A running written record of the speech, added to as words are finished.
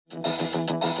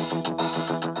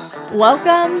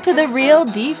Welcome to the Real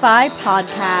DeFi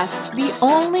Podcast, the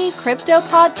only crypto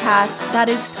podcast that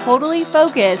is totally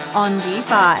focused on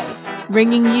DeFi,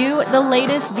 bringing you the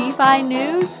latest DeFi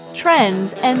news,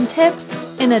 trends, and tips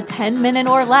in a 10-minute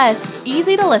or less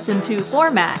easy-to-listen-to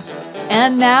format.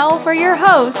 And now for your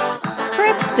host,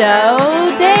 Crypto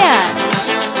Dan.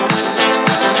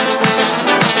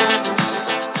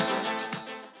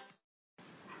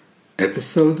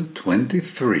 Episode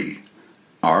 23,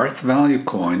 ARTH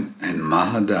Valucoin and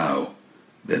MahaDAO,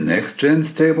 the next-gen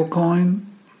stablecoin?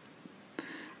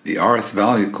 The ARTH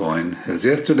Valucoin has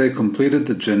yesterday completed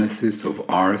the genesis of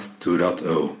ARTH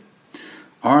 2.0.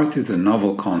 ARTH is a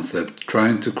novel concept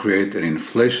trying to create an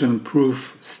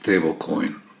inflation-proof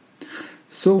stablecoin.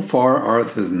 So far,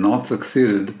 ARTH has not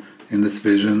succeeded in this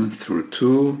vision through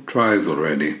 2 tries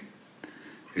already.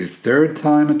 Is third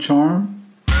time a charm?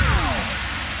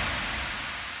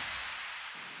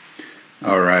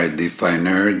 Alright, DeFi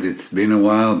nerds, it's been a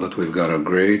while, but we've got a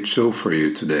great show for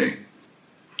you today.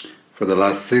 For the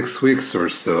last 6 weeks or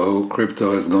so,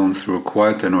 crypto has gone through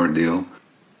quite an ordeal,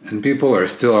 and people are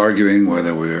still arguing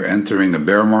whether we're entering a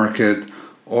bear market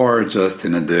or just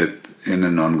in a dip in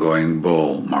an ongoing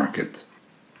bull market.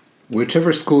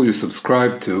 Whichever school you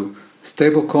subscribe to,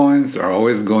 stablecoins are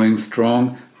always going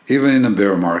strong, even in a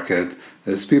bear market,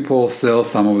 as people sell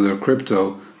some of their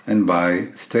crypto and buy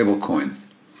stablecoins.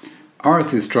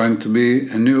 ARTH is trying to be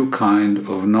a new kind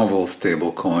of novel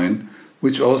stablecoin,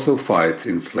 which also fights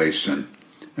inflation,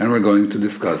 and we're going to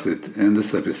discuss it in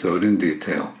this episode in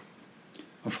detail.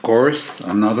 Of course,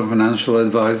 I'm not a financial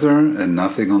advisor, and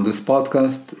nothing on this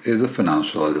podcast is a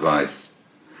financial advice.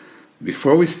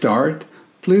 Before we start,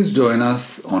 please join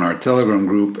us on our Telegram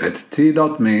group at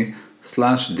t.me/DeFi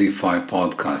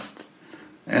podcast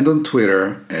and on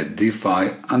Twitter at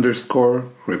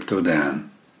DeFi_CryptoDan.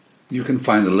 You can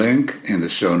find the link in the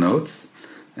show notes,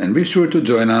 and be sure to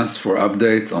join us for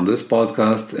updates on this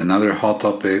podcast and other hot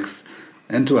topics,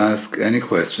 and to ask any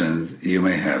questions you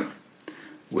may have.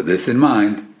 With this in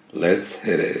mind, let's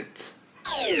hit it.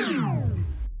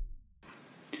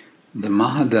 The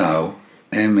MahaDAO,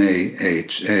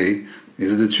 MAHA,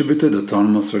 is a distributed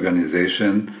autonomous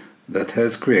organization that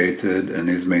has created and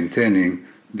is maintaining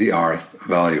the ARTH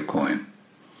Valucoin.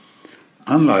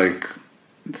 Unlike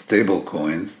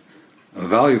stablecoins, a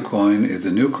Valucoin is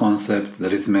a new concept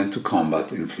that is meant to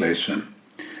combat inflation.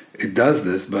 It does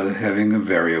this by having a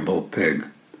variable peg.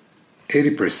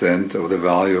 80% of the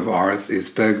value of ARTH is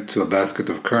pegged to a basket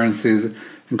of currencies,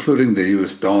 including the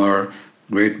US dollar,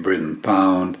 Great Britain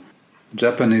pound,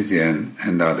 Japanese yen,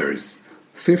 and others.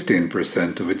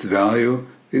 15% of its value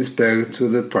is pegged to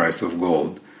the price of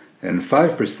gold, and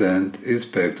 5% is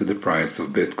pegged to the price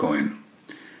of Bitcoin.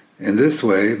 In this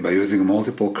way, by using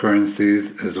multiple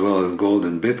currencies as well as gold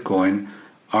and Bitcoin,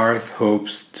 ARTH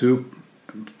hopes to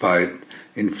fight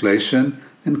inflation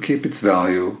and keep its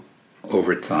value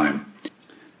over time.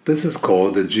 This is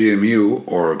called the GMU,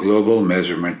 or Global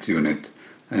Measurement Unit,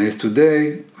 and is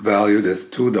today valued as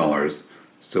 $2,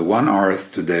 so 1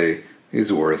 ARTH today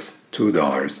is worth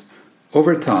 $2.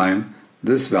 Over time,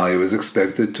 this value is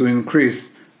expected to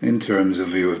increase in terms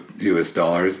of US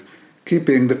dollars,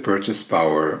 keeping the purchase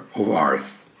power of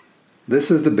ARTH. This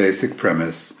is the basic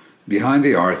premise behind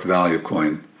the ARTH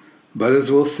Valucoin, but as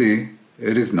we'll see,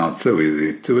 it is not so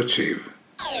easy to achieve.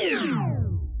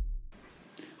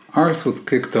 ARTH was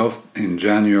kicked off in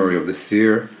January of this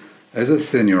year as a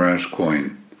seigniorage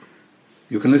coin.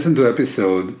 You can listen to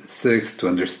episode 6 to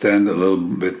understand a little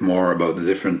bit more about the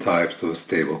different types of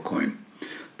stablecoin.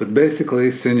 But basically,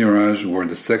 seigniorage were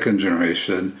the second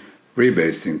generation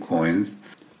rebasing coins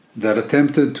that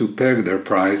attempted to peg their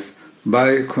price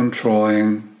by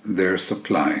controlling their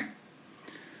supply.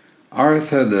 ARTH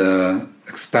had an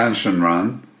expansion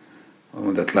run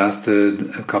that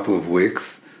lasted a couple of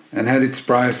weeks and had its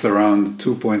price around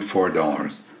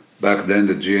 $2.4. Back then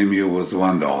the GMU was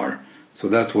 $1, so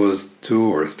that was 2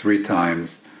 or 3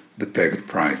 times the pegged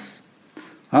price.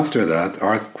 After that,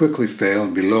 ARTH quickly fell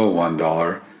below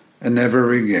 $1 and never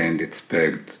regained its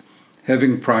pegged,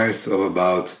 having price of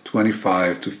about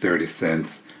 25 to 30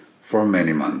 cents for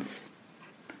many months.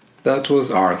 That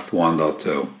was ARTH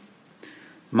 1.0.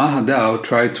 MahaDAO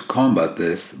tried to combat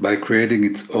this by creating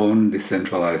its own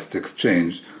decentralized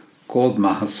exchange called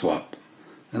MahaSwap,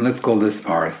 and let's call this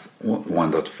ARTH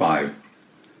 1.5.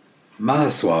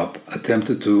 MahaSwap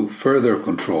attempted to further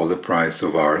control the price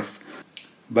of ARTH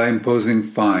by imposing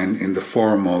fine in the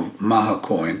form of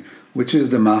MahaCoin, which is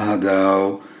the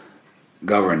MahaDAO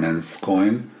governance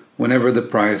coin, whenever the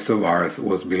price of ARTH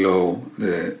was below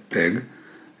the peg,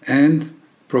 and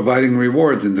providing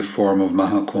rewards in the form of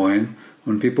MahaCoin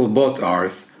when people bought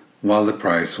ARTH while the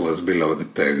price was below the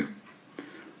peg.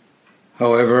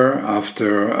 However,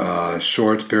 after a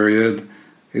short period,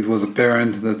 it was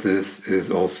apparent that this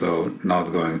is also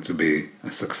not going to be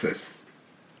a success.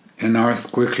 And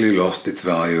ARTH quickly lost its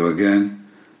value again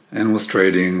and was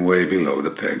trading way below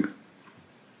the peg.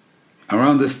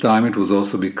 Around this time, it was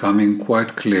also becoming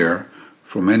quite clear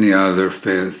from many other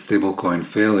stablecoin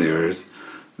failures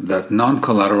that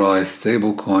non-collateralized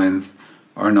stablecoins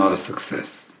are not a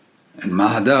success. And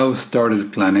MahaDAO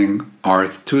started planning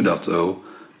ARTH 2.0,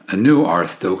 a new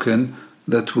ARTH token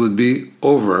that would be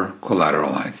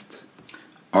over-collateralized.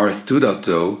 ARTH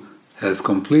 2.0 has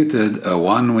completed a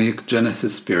 1-week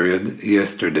genesis period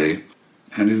yesterday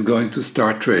and is going to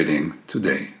start trading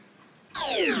today.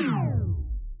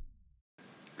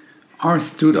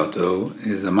 ARTH 2.0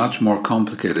 is a much more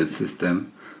complicated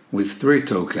system with 3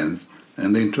 tokens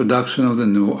and the introduction of the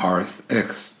new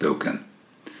ARTH-X token.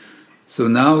 So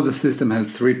now the system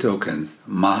has 3 tokens: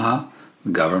 Maha,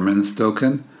 the governance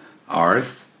token,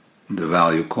 ARTH, the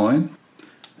Valucoin,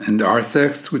 and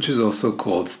ARTH-X, which is also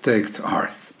called staked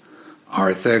ARTH.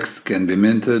 ARTH-X can be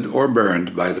minted or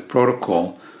burned by the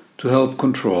protocol to help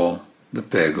control the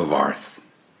peg of ARTH.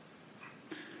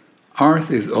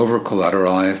 ARTH is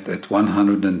over-collateralized at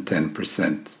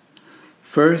 110%.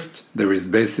 First, there is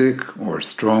basic or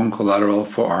strong collateral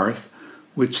for ARTH,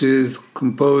 which is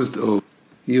composed of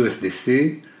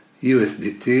USDC,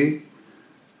 USDT,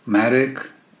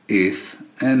 Matic, ETH,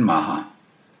 and Maha.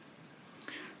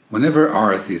 Whenever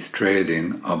ARTH is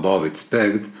trading above its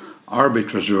peg,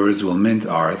 arbitrageurs will mint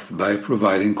ARTH by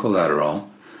providing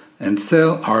collateral and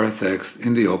sell ARTH-X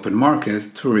in the open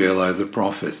market to realize a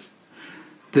profit.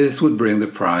 This would bring the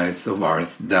price of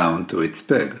ARTH down to its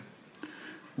peg.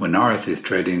 When ARTH is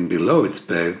trading below its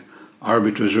peg,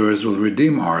 arbitrageurs will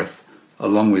redeem ARTH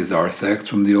along with ARTH-X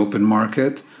from the open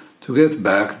market to get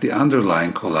back the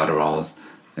underlying collaterals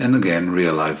and again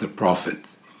realize a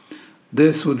profit.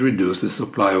 This would reduce the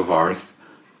supply of ARTH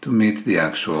to meet the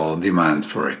actual demand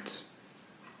for it.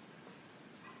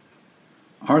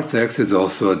 ARTH-X is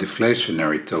also a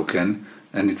deflationary token,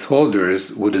 and its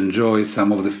holders would enjoy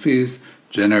some of the fees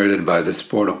generated by this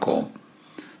protocol.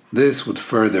 This would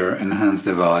further enhance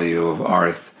the value of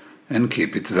ARTH and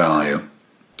keep its value.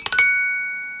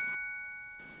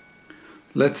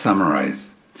 Let's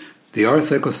summarize. The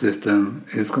ARTH ecosystem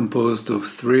is composed of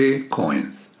 3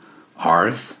 coins: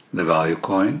 ARTH, the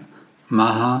Valucoin,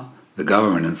 Maha, the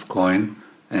governance coin,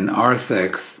 and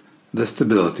ARTH-X, the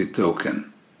stability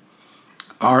token.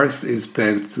 ARTH is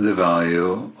pegged to the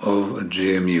value of a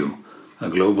GMU, a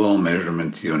global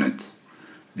measurement unit.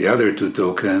 The other 2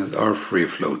 tokens are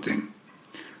free-floating.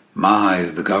 Maha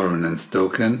is the governance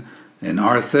token, and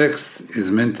ARTH-X is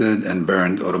minted and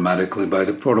burned automatically by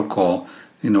the protocol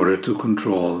in order to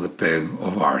control the peg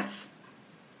of ARTH.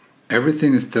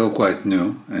 Everything is still quite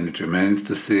new, and it remains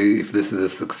to see if this is a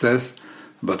success,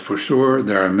 but for sure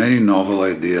there are many novel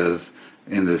ideas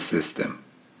in this system.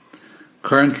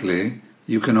 Currently,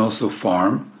 you can also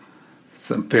farm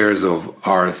some pairs of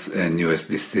ARTH and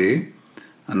USDC,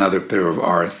 another pair of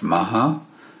ARTH Maha,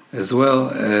 as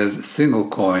well as single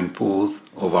coin pools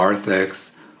of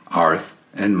ARTH-X, ARTH,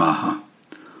 and Maha.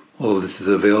 All of this is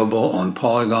available on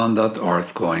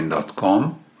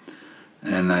polygon.arthcoin.com.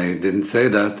 And I didn't say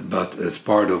that, but as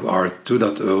part of ARTH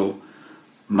 2.0,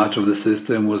 much of the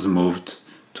system was moved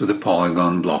to the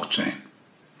Polygon blockchain.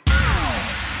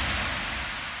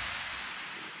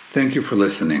 Thank you for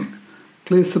listening.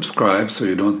 Please subscribe so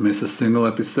you don't miss a single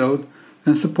episode,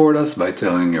 and support us by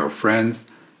telling your friends,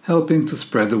 helping to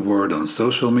spread the word on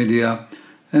social media,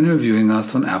 and reviewing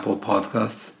us on Apple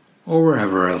Podcasts or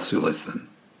wherever else you listen.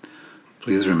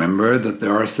 Please remember that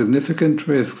there are significant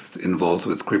risks involved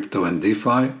with crypto and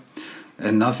DeFi,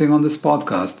 and nothing on this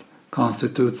podcast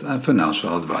constitutes a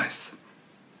financial advice.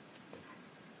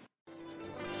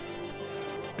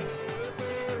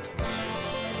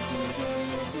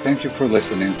 Thank you for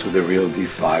listening to the Real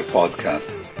DeFi podcast.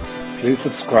 Please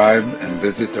subscribe and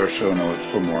visit our show notes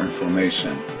for more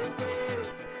information.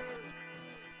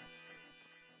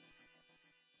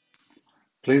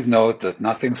 Please note that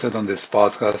nothing said on this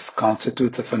podcast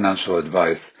constitutes a financial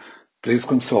advice. Please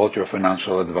consult your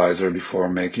financial advisor before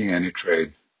making any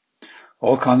trades.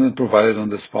 All content provided on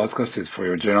this podcast is for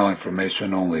your general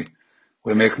information only.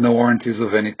 We make no warranties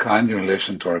of any kind in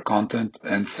relation to our content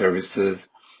and services,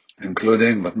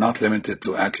 including but not limited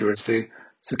to accuracy,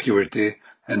 security,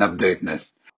 and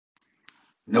updateness.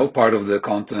 No part of the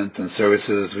content and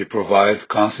services we provide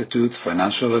constitutes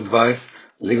financial advice,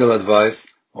 legal advice,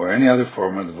 or any other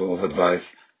form of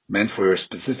advice meant for your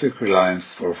specific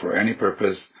reliance for any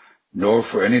purpose, nor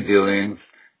for any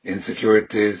dealings in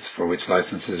securities for which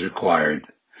license is required.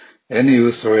 Any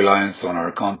use or reliance on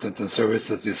our content and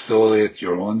services is solely at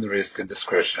your own risk and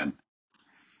discretion.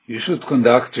 You should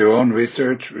conduct your own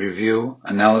research, review,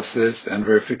 analysis, and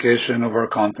verification of our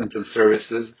content and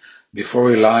services before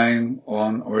relying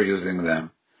on or using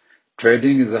them.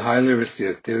 Trading is a highly risky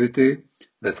activity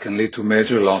that can lead to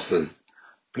major losses.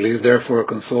 Please therefore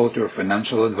consult your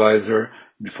financial advisor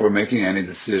before making any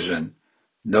decision.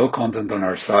 No content on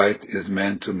our site is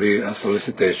meant to be a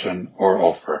solicitation or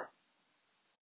offer.